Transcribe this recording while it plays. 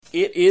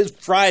It is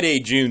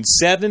Friday, June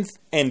 7th,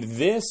 and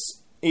this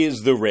is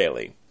The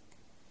Rally.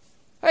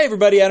 Hi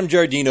everybody, Adam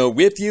Giardino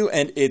with you,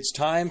 and it's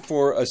time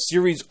for a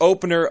series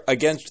opener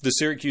against the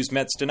Syracuse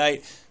Mets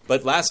tonight.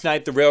 But last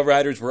night, the Rail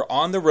Riders were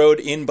on the road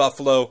in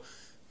Buffalo.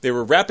 They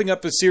were wrapping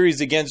up a series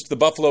against the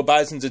Buffalo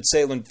Bisons at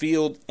Salem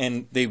Field,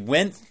 and they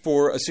went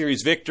for a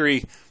series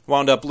victory,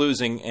 wound up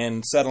losing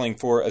and settling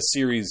for a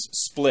series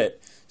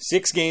split.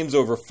 6 games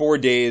over 4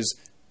 days,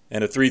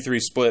 and a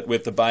 3-3 split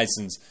with the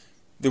Bisons.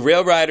 The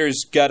Rail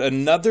Riders got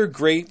another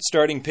great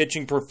starting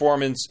pitching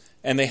performance,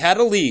 and they had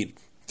a lead.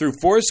 Through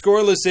 4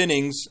 scoreless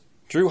innings,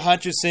 Drew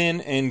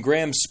Hutchison and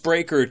Graham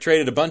Spraker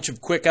traded a bunch of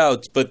quick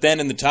outs, but then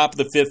in the top of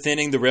the 5th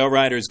inning, the Rail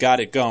Riders got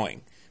it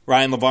going.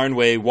 Ryan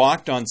Lavarnway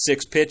walked on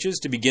 6 pitches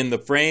to begin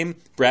the frame.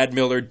 Brad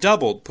Miller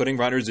doubled, putting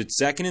runners at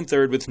second and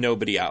third with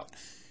nobody out.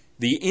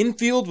 The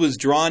infield was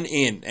drawn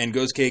in, and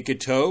Gosuke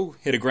Katoh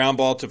hit a ground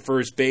ball to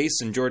first base,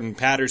 and Jordan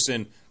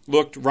Patterson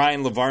looked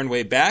Ryan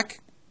Lavarnway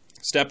back,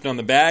 stepped on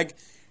the bag,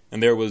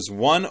 and there was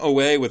one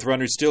away with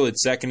runners still at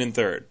second and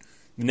third.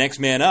 The next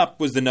man up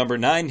was the number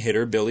 9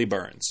 hitter, Billy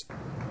Burns.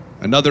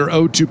 Another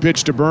 0-2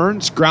 pitch to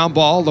Burns. Ground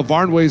ball.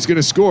 Lavarnway is going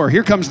to score.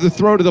 Here comes the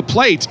throw to the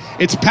plate.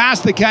 It's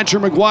past the catcher,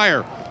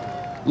 McGuire.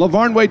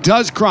 Lavarnway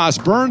does cross.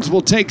 Burns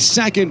will take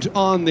second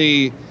on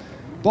the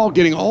ball,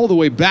 getting all the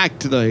way back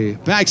to the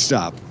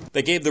backstop.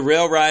 They gave the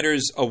Rail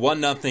Riders a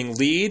 1-0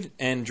 lead,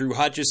 and Drew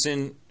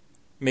Hutchison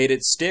made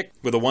it stick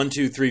with a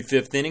 1-2-3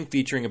 5th inning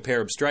featuring a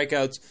pair of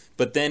strikeouts.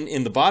 But then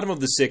in the bottom of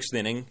the 6th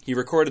inning, he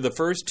recorded the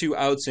first 2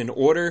 outs in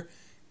order,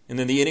 and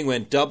then the inning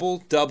went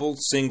double, double,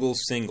 single,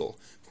 single.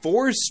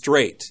 4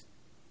 straight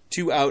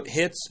 2-out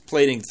hits,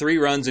 plating 3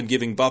 runs and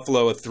giving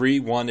Buffalo a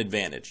 3-1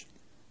 advantage.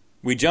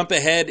 We jump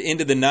ahead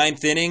into the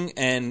 9th inning,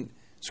 and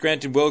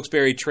Scranton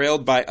Wilkes-Barre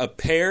trailed by a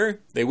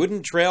pair. They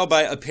wouldn't trail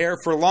by a pair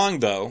for long,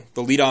 though.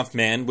 The leadoff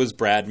man was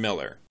Brad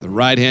Miller. The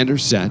right-hander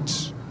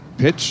sets.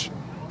 Pitch.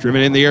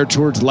 Driven in the air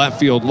towards left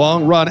field.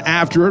 Long run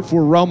after it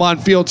for Romon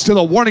Fields to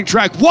the warning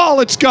track.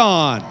 Wall, it's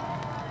gone!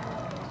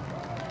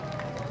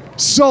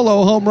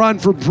 Solo home run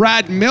for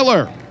Brad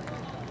Miller.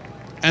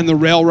 And the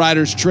Rail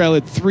Riders trail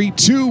at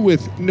 3-2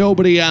 with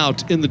nobody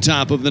out in the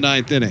top of the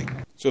 9th inning.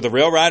 So the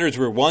Rail Riders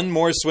were one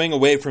more swing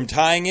away from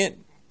tying it,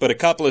 but a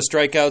couple of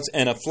strikeouts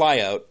and a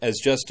flyout as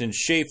Justin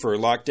Schaefer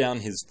locked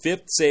down his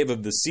 5th save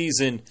of the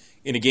season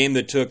in a game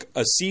that took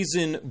a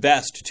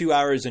season-best 2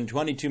 hours and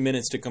 22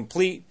 minutes to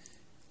complete.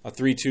 A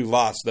 3-2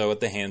 loss, though, at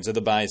the hands of the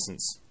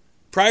Bisons.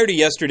 Prior to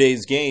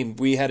yesterday's game,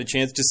 we had a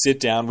chance to sit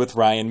down with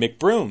Ryan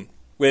McBroom,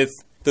 with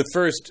the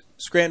first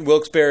Scranton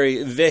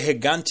Wilkes-Barre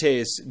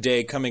Vejigantes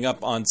Day coming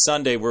up on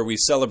Sunday, where we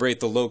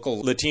celebrate the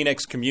local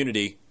Latinx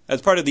community.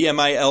 As part of the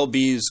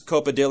MILB's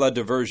Copa de la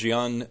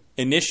Diversion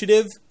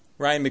initiative,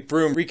 Ryan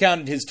McBroom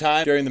recounted his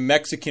time during the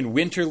Mexican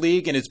Winter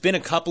League, and it's been a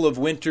couple of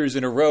winters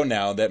in a row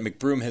now that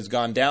McBroom has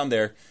gone down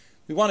there.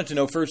 We wanted to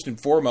know first and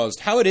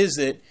foremost how it is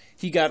that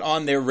he got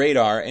on their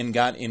radar and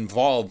got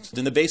involved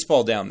in the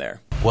baseball down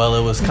there. Well,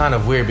 it was kind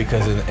of weird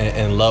because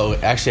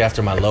actually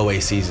after my low A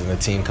season, the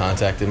team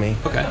contacted me.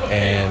 Okay.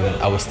 And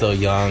I was still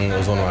young. It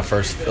was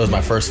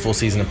my first full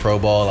season of pro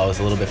ball. I was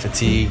a little bit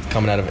fatigued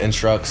coming out of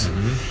instructs.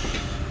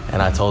 Mm-hmm.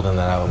 And I told them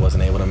that I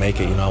wasn't able to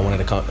make it. I wanted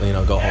to go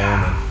home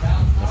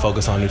and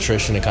focus on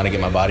nutrition and kind of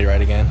get my body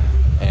right again.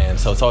 And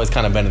so it's always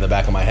kind of been in the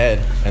back of my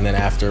head. And then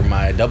after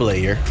my AA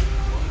year,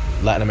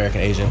 Latin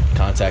American agent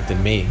contacted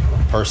me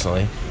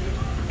personally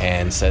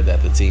and said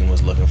that the team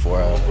was looking for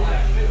a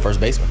first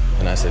baseman.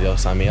 And I said, yo,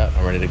 sign me up.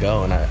 I'm ready to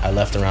go. And I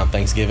left around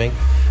Thanksgiving.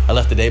 I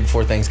left the day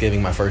before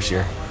Thanksgiving my first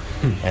year.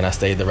 And I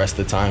stayed the rest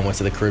of the time, went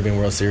to the Caribbean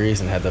World Series,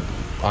 and had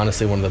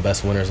honestly one of the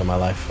best winters of my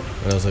life.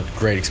 And it was a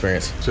great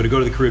experience. So to go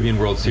to the Caribbean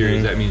World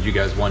Series, that means you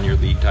guys won your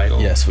league title?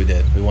 Yes, we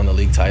did. We won the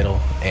league title.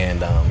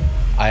 And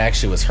I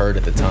actually was hurt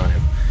at the time,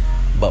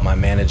 but my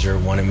manager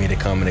wanted me to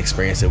come and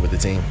experience it with the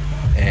team.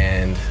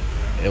 And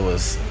it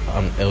was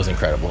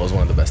incredible. It was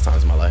one of the best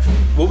times of my life.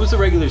 What was the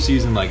regular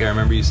season like? I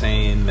remember you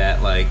saying that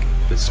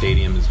the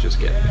stadium is just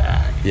getting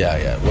packed.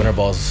 Yeah. Winter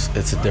ball's,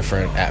 it's a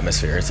different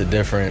atmosphere. It's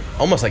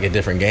almost like a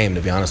different game,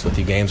 to be honest with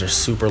you. Games are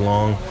super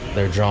long.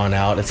 They're drawn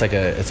out.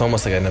 It's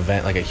almost like an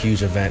event, like a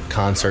huge event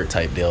concert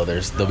type deal.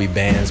 There'll be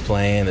bands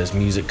playing. There's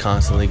music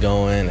constantly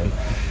going, and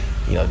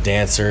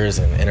dancers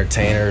and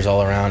entertainers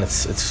all around.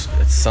 It's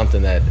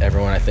something that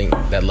everyone I think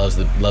that loves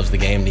the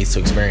game needs to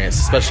experience,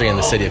 especially in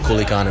the city of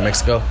Culiacan in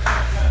Mexico.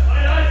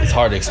 It's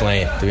hard to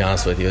explain, to be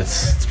honest with you.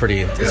 It's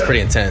pretty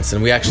intense.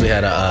 And we actually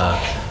had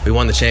we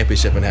won the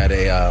championship and had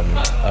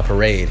a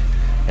parade.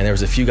 And there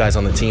was a few guys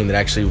on the team that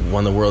actually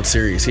won the World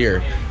Series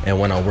here and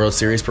went on World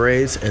Series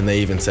parades. And they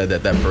even said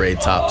that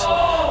parade topped,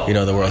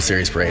 the World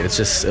Series parade. It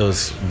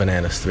was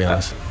bananas, to be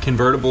honest.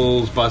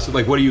 Convertibles, buses,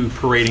 what are you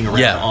parading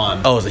around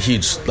on? Oh, it was a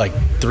huge,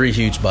 3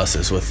 huge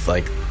buses with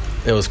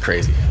it was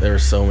crazy. There were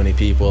so many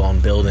people on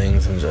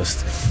buildings and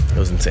it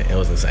was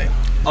insane.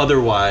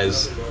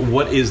 Otherwise,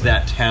 what is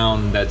that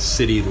town, that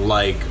city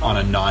like on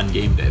a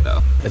non-game day,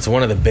 though? It's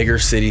one of the bigger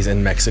cities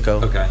in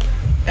Mexico. Okay.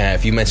 And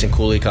if you mention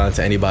Culiacan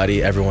to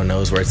anybody, everyone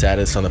knows where it's at.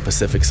 It's on the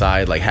Pacific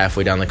side,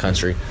 halfway down the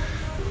country.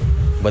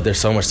 but there's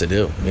so much to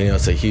do.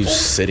 It's a huge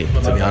city,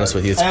 to be honest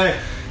with you.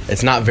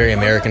 It's not very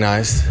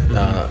Americanized.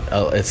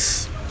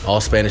 It's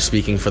all Spanish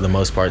speaking for the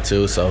most part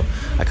too, so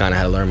I kind of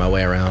had to learn my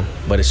way around.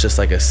 But it's just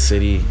like a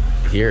city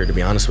here, to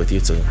be honest with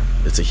you.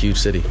 It's a huge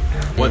city.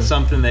 What's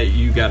something that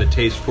you got a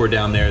taste for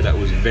down there that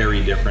was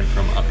very different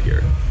from up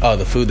here? Oh,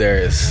 the food there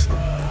is,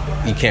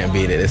 you can't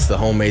beat it. It's the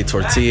homemade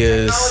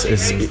tortillas.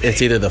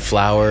 It's either the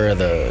flour or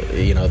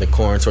the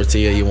corn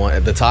tortilla you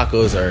want. The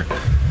tacos are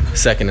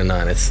second to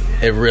none.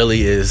 It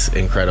really is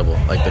incredible.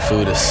 Like, the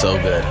food is so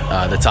good.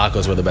 The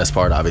tacos were the best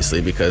part,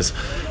 obviously, because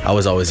I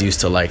was always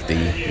used to like the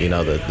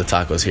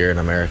tacos here in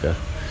America,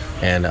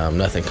 and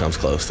nothing comes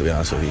close, to be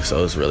honest with you. So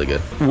it was really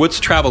good.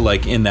 What's travel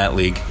like in that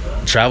league?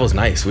 Travel's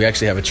nice. We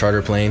actually have a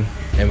charter plane,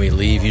 and we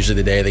leave usually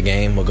the day of the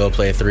game. We'll go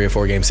play a 3 or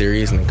 4 game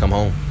series and then come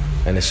home,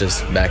 and it's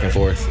just back and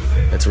forth.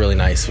 It's really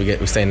nice.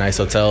 We stay in nice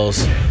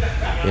hotels.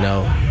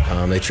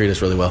 They treat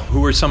us really well.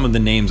 Who are some of the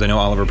names? I know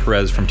Oliver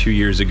Perez from 2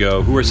 years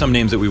ago. Who are some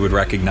names that we would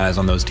recognize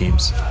on those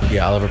teams?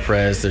 Yeah, Oliver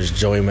Perez. There's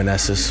Joey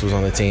Meneses, who's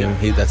on the team.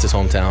 That's his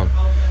hometown.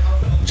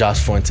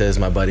 Josh Fuentes,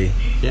 my buddy,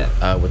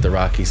 with the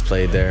Rockies,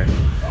 played there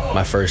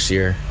my first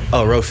year.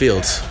 Oh, Roe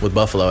Fields with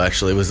Buffalo,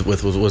 actually, was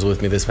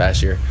with me this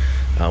past year.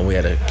 We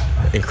had an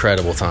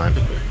incredible time.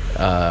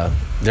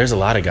 There's a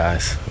lot of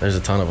guys. There's a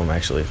ton of them,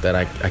 actually, that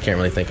I can't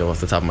really think of off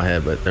the top of my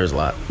head, but there's a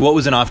lot. What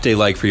was an off day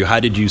like for you? How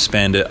did you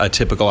spend a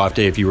typical off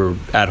day if you were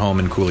at home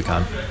in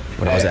Culiacan?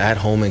 When I was at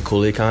home in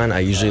Culiacan, I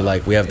usually,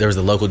 there was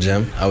the local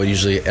gym.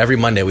 Every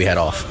Monday we had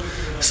off.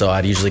 So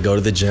I'd usually go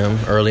to the gym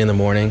early in the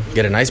morning,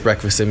 get a nice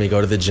breakfast in me, go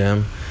to the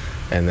gym,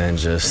 and then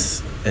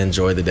just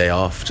enjoy the day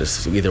off.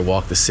 Just either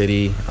walk the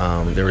city.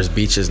 There was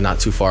beaches not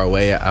too far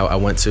away I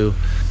went to.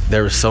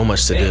 There was so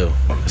much to do,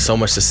 so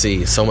much to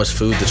see, so much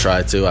food to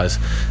try too. I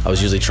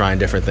was usually trying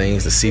different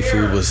things. The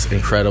seafood was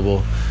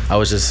incredible. I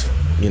was just,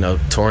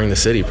 touring the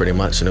city pretty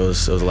much, and it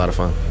was a lot of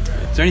fun.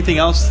 Is there anything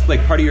else,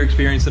 like part of your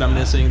experience that I'm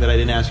missing that I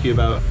didn't ask you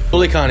about?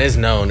 Culiacan is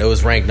known. It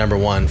was ranked number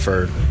 1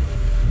 for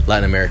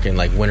Latin American,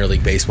 Winter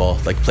League baseball,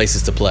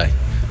 places to play.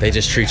 They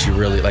just treat you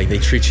really, they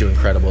treat you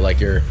incredible, like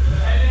you're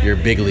a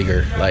big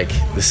leaguer.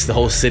 The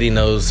whole city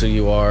knows who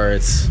you are.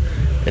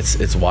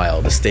 It's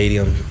wild. The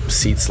stadium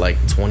seats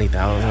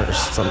 20,000 or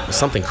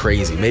something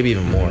crazy, maybe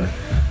even more.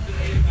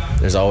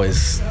 It's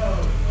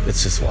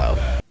just wild.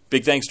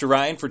 Big thanks to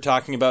Ryan for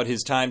talking about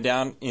his time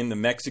down in the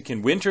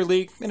Mexican Winter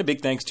League, and a big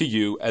thanks to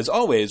you, as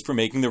always, for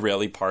making the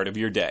rally part of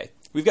your day.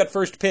 We've got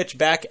first pitch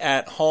back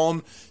at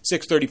home,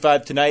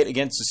 6:35 tonight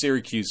against the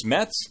Syracuse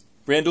Mets.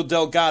 Randall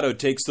Delgado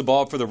takes the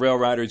ball for the Rail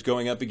Riders,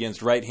 going up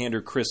against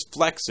right-hander Chris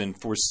Flexen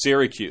for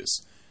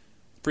Syracuse.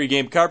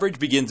 Pre-game coverage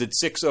begins at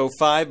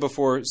 6:05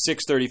 before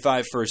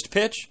 6:35 first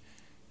pitch.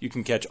 You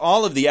can catch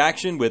all of the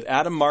action with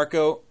Adam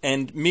Marco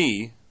and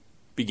me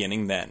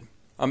beginning then.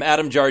 I'm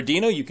Adam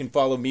Giardino. You can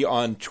follow me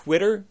on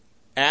Twitter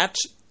at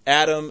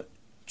Adam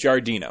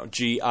Giardino,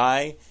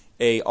 Giardino.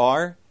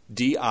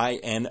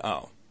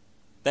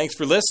 Thanks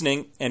for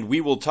listening, and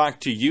we will talk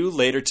to you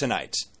later tonight.